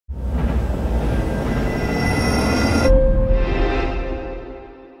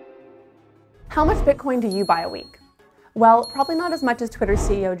How much Bitcoin do you buy a week? Well, probably not as much as Twitter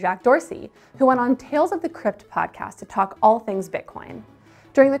CEO Jack Dorsey, who went on Tales of the Crypt podcast to talk all things Bitcoin.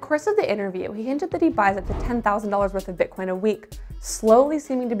 During the course of the interview, he hinted that he buys up to $10,000 worth of Bitcoin a week, slowly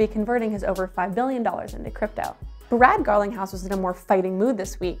seeming to be converting his over $5 billion into crypto. Brad Garlinghouse was in a more fighting mood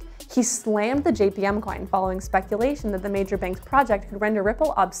this week. He slammed the JPM coin following speculation that the major bank's project could render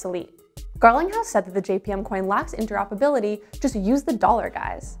Ripple obsolete. Garlinghouse said that the JPM coin lacks interoperability, just use the dollar,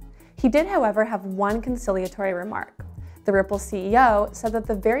 guys. He did, however, have one conciliatory remark. The Ripple CEO said that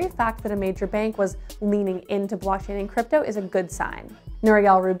the very fact that a major bank was leaning into blockchain and crypto is a good sign.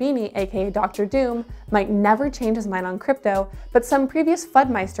 Nouriel Roubini, aka Dr. Doom, might never change his mind on crypto, but some previous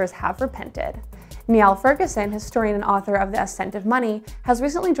FUDmeisters have repented. Niall Ferguson, historian and author of The Ascent of Money, has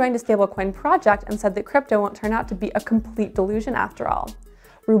recently joined a stablecoin project and said that crypto won't turn out to be a complete delusion after all.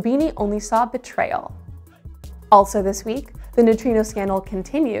 Roubini only saw betrayal. Also this week, the Neutrino scandal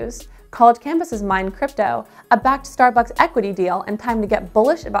continues. College campuses mine crypto, a Bakkt Starbucks equity deal, and time to get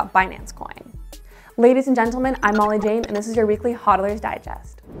bullish about Binance Coin. Ladies and gentlemen, I'm Molly Jane, and this is your weekly Hodlers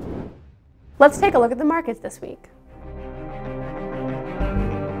Digest. Let's take a look at the markets this week.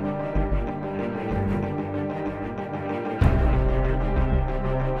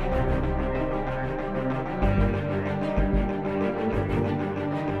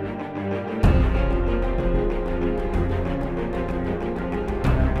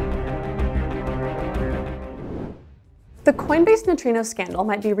 The Coinbase Neutrino scandal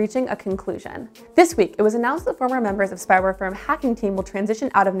might be reaching a conclusion. This week, it was announced that former members of spyware firm Hacking Team will transition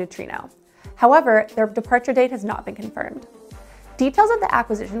out of Neutrino. However, their departure date has not been confirmed. Details of the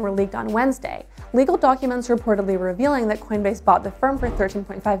acquisition were leaked on Wednesday, legal documents reportedly revealing that Coinbase bought the firm for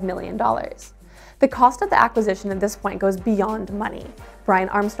 $13.5 million. The cost of the acquisition at this point goes beyond money. Brian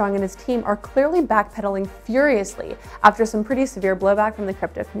Armstrong and his team are clearly backpedaling furiously after some pretty severe blowback from the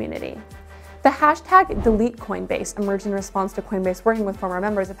crypto community. The hashtag #DeleteCoinbase emerged in response to Coinbase working with former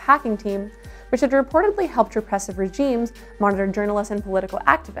members of Hacking Team, which had reportedly helped repressive regimes monitor journalists and political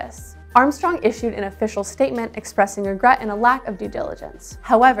activists. Armstrong issued an official statement expressing regret and a lack of due diligence.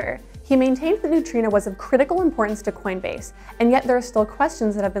 However, he maintained that Neutrino was of critical importance to Coinbase, and yet there are still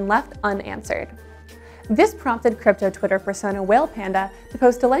questions that have been left unanswered. This prompted crypto Twitter persona Whale Panda to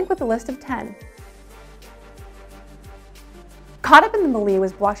post a link with a list of 10. Caught up in the melee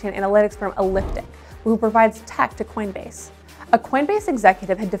was blockchain analytics firm Elliptic, who provides tech to Coinbase. A Coinbase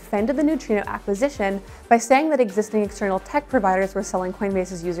executive had defended the Neutrino acquisition by saying that existing external tech providers were selling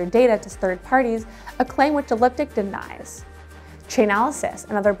Coinbase's user data to third parties, a claim which Elliptic denies. Chainalysis,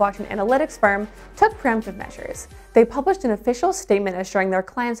 another blockchain analytics firm, took preemptive measures. They published an official statement assuring their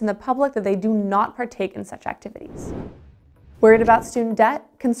clients and the public that they do not partake in such activities. Worried about student debt?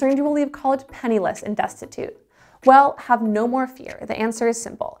 Concerned you will leave college penniless and destitute? Well, have no more fear. The answer is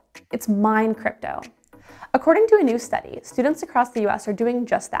simple. It's mine crypto. According to a new study, students across the US are doing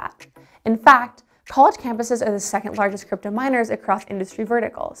just that. In fact, college campuses are the second largest crypto miners across industry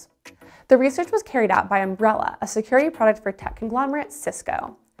verticals. The research was carried out by Umbrella, a security product for tech conglomerate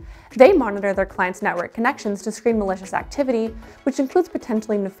Cisco. They monitor their clients' network connections to screen malicious activity, which includes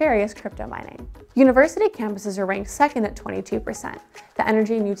potentially nefarious crypto mining. University campuses are ranked second at 22%. The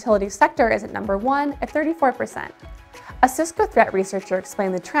energy and utility sector is at number 1 at 34%. A Cisco threat researcher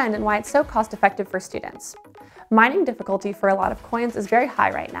explained the trend and why it's so cost-effective for students. Mining difficulty for a lot of coins is very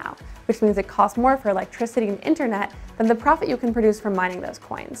high right now, which means it costs more for electricity and internet than the profit you can produce from mining those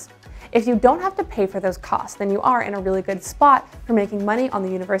coins. If you don't have to pay for those costs, then you are in a really good spot for making money on the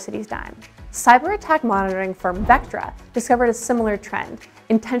university's dime. Cyber attack monitoring firm Vectra discovered a similar trend.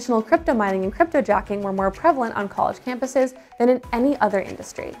 Intentional crypto mining and cryptojacking were more prevalent on college campuses than in any other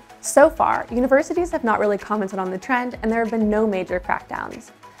industry. So far, universities have not really commented on the trend, and there have been no major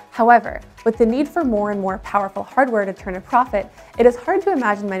crackdowns. However, with the need for more and more powerful hardware to turn a profit, it is hard to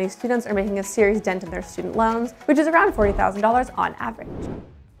imagine many students are making a serious dent in their student loans, which is around $40,000 on average.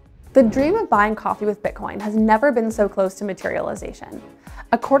 The dream of buying coffee with Bitcoin has never been so close to materialization.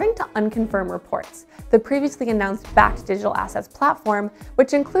 According to unconfirmed reports, the previously announced Bakkt digital assets platform,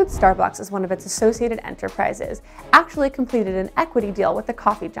 which includes Starbucks as one of its associated enterprises, actually completed an equity deal with the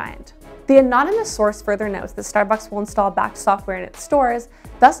coffee giant. The anonymous source further notes that Starbucks will install Bakkt software in its stores,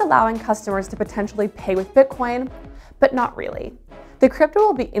 thus allowing customers to potentially pay with Bitcoin, but not really. The crypto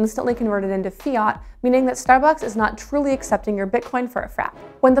will be instantly converted into fiat, meaning that Starbucks is not truly accepting your Bitcoin for a frap.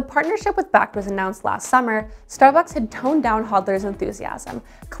 When the partnership with Bakkt was announced last summer, Starbucks had toned down Hodler's enthusiasm,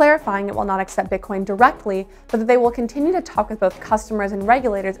 clarifying it will not accept Bitcoin directly, but that they will continue to talk with both customers and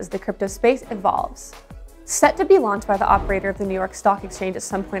regulators as the crypto space evolves. Set to be launched by the operator of the New York Stock Exchange at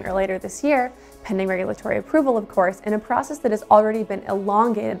some point or later this year, pending regulatory approval of course, in a process that has already been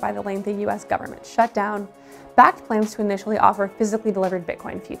elongated by the lengthy US government shutdown, Bakkt plans to initially offer physically delivered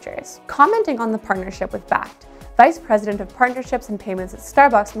Bitcoin futures. Commenting on the partnership with Bakkt, Vice President of Partnerships and Payments at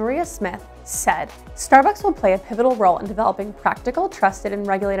Starbucks, Maria Smith, said, "Starbucks will play a pivotal role in developing practical, trusted, and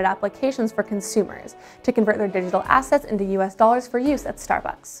regulated applications for consumers to convert their digital assets into US dollars for use at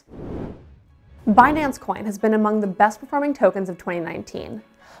Starbucks." Binance Coin has been among the best performing tokens of 2019.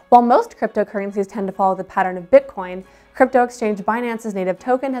 While most cryptocurrencies tend to follow the pattern of Bitcoin, crypto exchange Binance's native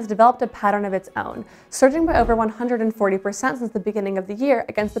token has developed a pattern of its own, surging by over 140% since the beginning of the year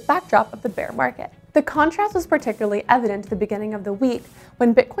against the backdrop of the bear market. The contrast was particularly evident at the beginning of the week,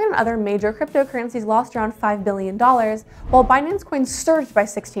 when Bitcoin and other major cryptocurrencies lost around $5 billion, while Binance Coin surged by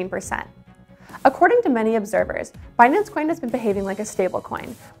 16%. According to many observers, Binance Coin has been behaving like a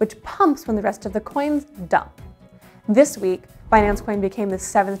stablecoin, which pumps when the rest of the coins dump. This week, Binance Coin became the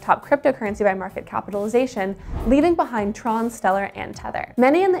 7th top cryptocurrency by market capitalization, leaving behind Tron, Stellar, and Tether.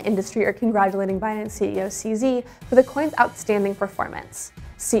 Many in the industry are congratulating Binance CEO CZ for the coin's outstanding performance.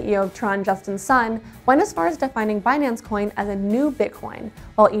 CEO of Tron, Justin Sun, went as far as defining Binance Coin as a new Bitcoin,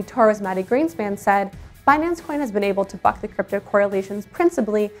 while eToro's Maddie Greenspan said, "Binance Coin has been able to buck the crypto correlations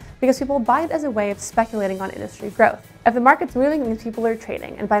principally because people buy it as a way of speculating on industry growth. If the market's moving, it means people are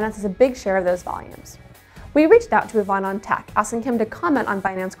trading, and Binance has a big share of those volumes." We reached out to Ivan on Tech, asking him to comment on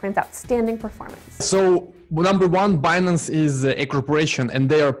Binance Coin's outstanding performance. So, number one, Binance is a corporation, and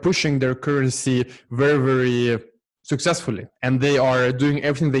they are pushing their currency very successfully, and they are doing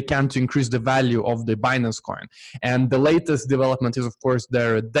everything they can to increase the value of the Binance Coin. And the latest development is, of course,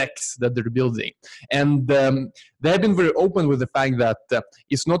 their DEX that they're building. And they have been very open with the fact that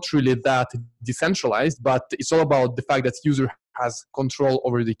it's not really that decentralized, but it's all about the fact that user has control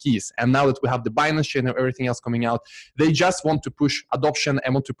over the keys. And now that we have the Binance chain and everything else coming out, they just want to push adoption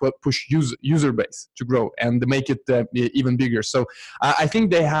and want to push user base to grow and make it even bigger. So I think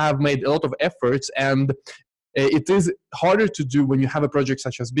they have made a lot of efforts, and it is harder to do when you have a project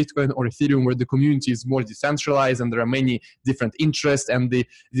such as Bitcoin or Ethereum, where the community is more decentralized and there are many different interests and the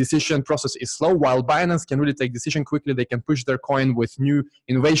decision process is slow. While Binance can really take decision quickly, they can push their coin with new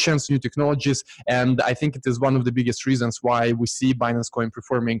innovations, new technologies, and I think it is one of the biggest reasons why we see Binance Coin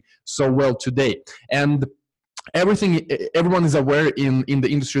performing so well today. And everyone is aware in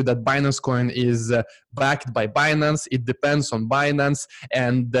the industry that Binance Coin is backed by Binance. It depends on Binance,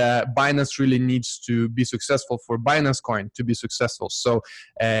 and Binance really needs to be successful for Binance Coin to be successful. So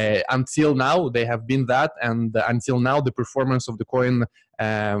until now, they have been that, and until now, the performance of the coin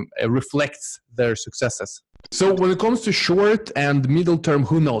reflects their successes. So when it comes to short and middle term,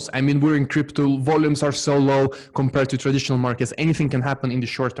 who knows? I mean, we're in crypto, volumes are so low compared to traditional markets. Anything can happen in the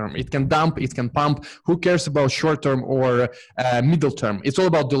short term. It can dump, it can pump. Who cares about short term or middle term? It's all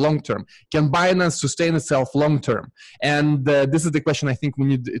about the long term. Can Binance sustain itself long term? And this is the question I think we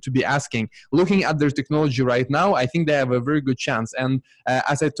need to be asking. Looking at their technology right now, I think they have a very good chance. And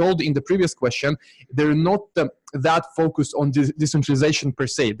as I told in the previous question, they're not that focused on decentralization per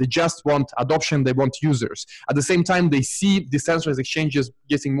se. They just want adoption, they want users. At the same time, they see decentralized exchanges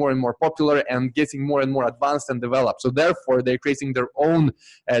getting more and more popular and getting more and more advanced and developed. So therefore, they're creating their own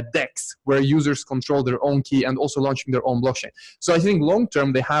DEX where users control their own key and also launching their own blockchain. So I think long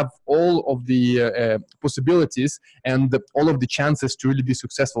term, they have all of the possibilities and all of the chances to really be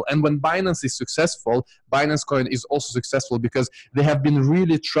successful. And when Binance is successful, Binance Coin is also successful because they have been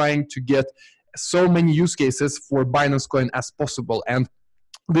really trying to get so many use cases for Binance Coin as possible. And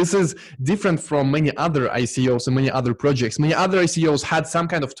this is different from many other ICOs and many other projects. Many other ICOs had some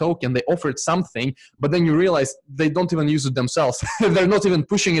kind of token, they offered something, but then you realize they don't even use it themselves. They're not even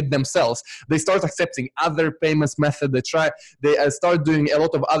pushing it themselves. They start accepting other payments method. They start doing a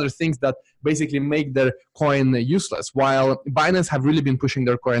lot of other things that basically make their coin useless, while Binance have really been pushing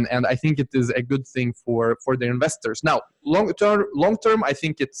their coin, and I think it is a good thing for their investors. Now, long term, I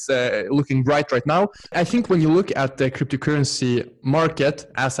think it's looking bright right now. I think when you look at the cryptocurrency market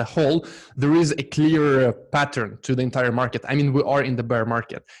as a whole, there is a clear pattern to the entire market. I mean, we are in the bear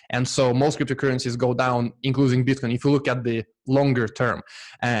market, and so most cryptocurrencies go down, including Bitcoin, if you look at the longer term.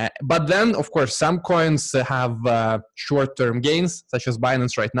 But then, of course, some coins have short-term gains, such as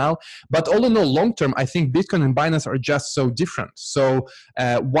Binance right now. But all in all, long-term, I think Bitcoin and Binance are just so different. So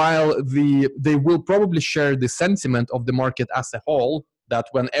while they will probably share the sentiment of the market as a whole, that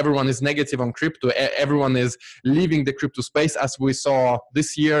when everyone is negative on crypto, everyone is leaving the crypto space, as we saw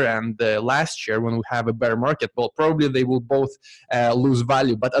this year and last year when we have a bear market. Well, probably they will both lose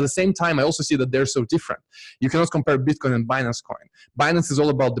value. But at the same time, I also see that they're so different. You cannot compare Bitcoin and Binance Coin. Binance is all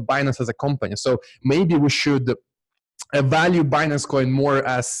about the Binance as a company. So maybe we should value Binance Coin more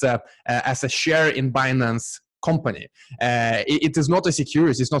as a share in Binance company. It is not a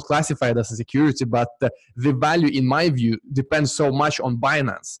security. It's not classified as a security, but the value, in my view, depends so much on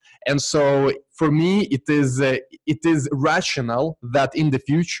Binance. And so for me, it is rational that in the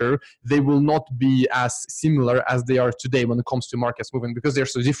future, they will not be as similar as they are today when it comes to markets moving, because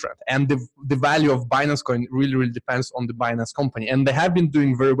they're so different. And the value of Binance Coin really, really depends on the Binance company. And they have been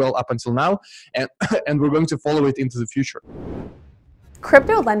doing very well up until now, and, and we're going to follow it into the future.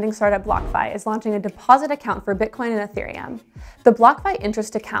 Crypto lending startup BlockFi is launching a deposit account for Bitcoin and Ethereum. The BlockFi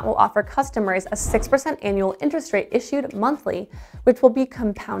interest account will offer customers a 6% annual interest rate issued monthly, which will be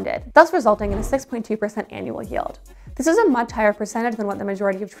compounded, thus resulting in a 6.2% annual yield. This is a much higher percentage than what the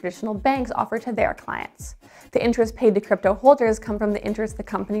majority of traditional banks offer to their clients. The interest paid to crypto holders come from the interest the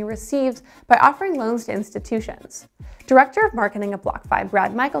company receives by offering loans to institutions. Director of Marketing at BlockFi,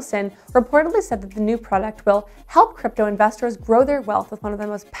 Brad Michelson, reportedly said that the new product will help crypto investors grow their wealth with one of the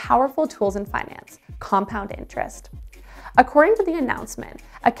most powerful tools in finance, compound interest. According to the announcement,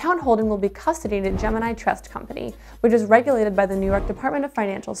 account holding will be custodied at Gemini Trust Company, which is regulated by the New York Department of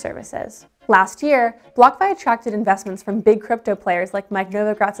Financial Services. Last year, BlockFi attracted investments from big crypto players like Mike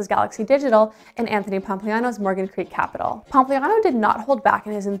Novogratz's Galaxy Digital and Anthony Pompliano's Morgan Creek Capital. Pompliano did not hold back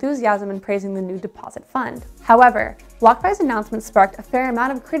in his enthusiasm in praising the new deposit fund. However, BlockFi's announcement sparked a fair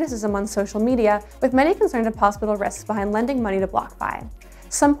amount of criticism on social media, with many concerned of possible risks behind lending money to BlockFi.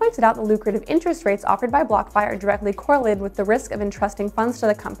 Some pointed out the lucrative interest rates offered by BlockFi are directly correlated with the risk of entrusting funds to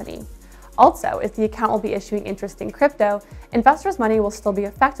the company. Also, if the account will be issuing interest in crypto, investors' money will still be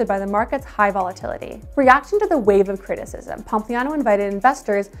affected by the market's high volatility. Reacting to the wave of criticism, Pompliano invited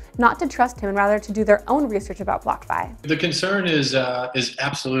investors not to trust him and rather to do their own research about BlockFi. The concern is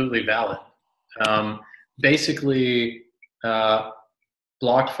absolutely valid. Basically,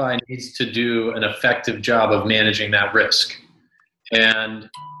 BlockFi needs to do an effective job of managing that risk. And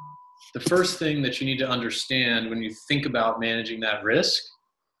the first thing that you need to understand when you think about managing that risk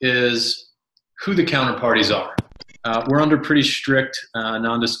is who the counterparties are. We're under pretty strict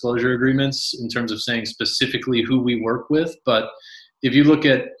non-disclosure agreements in terms of saying specifically who we work with. But if you look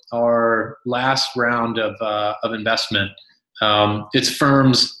at our last round of investment, it's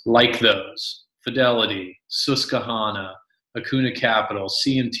firms like those: Fidelity, Susquehanna, Acuna Capital,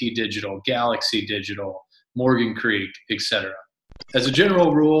 CMT Digital, Galaxy Digital, Morgan Creek, etc. As a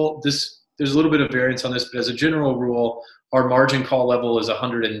general rule, there's a little bit of variance on this, but as a general rule, our margin call level is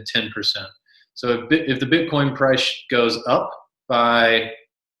 110%. So if the Bitcoin price goes up by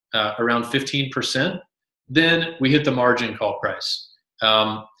around 15%, then we hit the margin call price.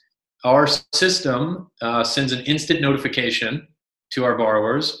 Our system sends an instant notification to our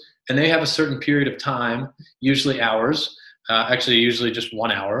borrowers, and they have a certain period of time, usually hours, actually usually just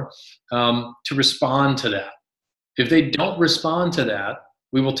 1 hour, to respond to that. If they don't respond to that,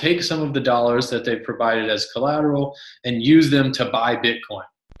 we will take some of the dollars that they've provided as collateral and use them to buy Bitcoin.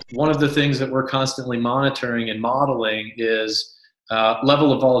 One of the things that we're constantly monitoring and modeling is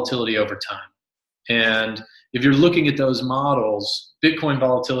level of volatility over time. And if you're looking at those models, Bitcoin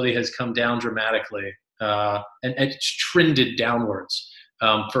volatility has come down dramatically, and it's trended downwards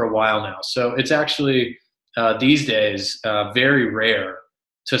for a while now. So it's actually, these days, very rare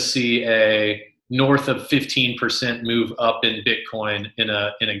to see a north of 15% move up in Bitcoin in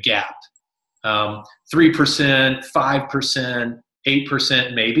a gap. 3%, 5%,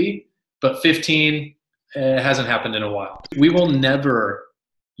 8% maybe, but 15 hasn't happened in a while. We will never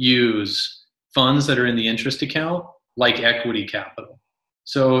use funds that are in the interest account like equity capital.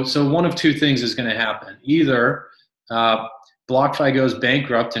 So one of two things is going to happen. Either BlockFi goes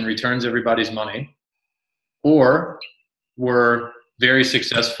bankrupt and returns everybody's money, or we're very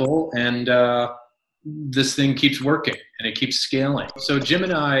successful and this thing keeps working and it keeps scaling. So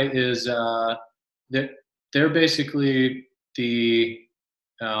Gemini is, they're basically the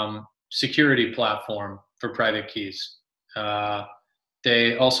security platform for private keys.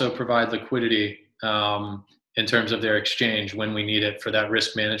 They also provide liquidity in terms of their exchange when we need it for that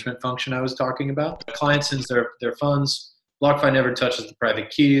risk management function I was talking about. The client sends their funds, BlockFi never touches the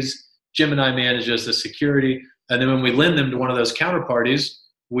private keys, Gemini manages the security, and then when we lend them to one of those counterparties,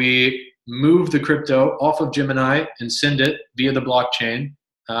 we move the crypto off of Gemini and send it via the blockchain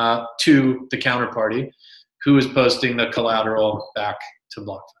to the counterparty, who is posting the collateral back to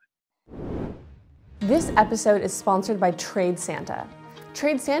BlockFi. This episode is sponsored by Trade Santa.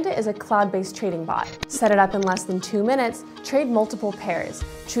 Trade Santa is a cloud-based trading bot. Set it up in less than 2 minutes, trade multiple pairs,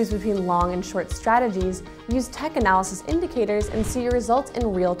 choose between long and short strategies, use tech analysis indicators, and see your results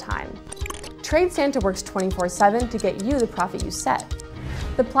in real time. Trade Santa works 24/7 to get you the profit you set.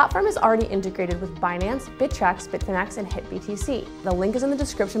 The platform is already integrated with Binance, Bittrex, Bitfinex, and HitBTC. The link is in the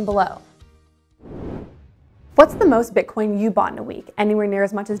description below. What's the most Bitcoin you bought in a week? Anywhere near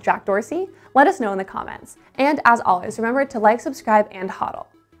as much as Jack Dorsey? Let us know in the comments. And as always, remember to like, subscribe, and hodl.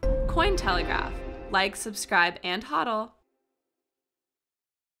 Cointelegraph. Like, subscribe, and hodl.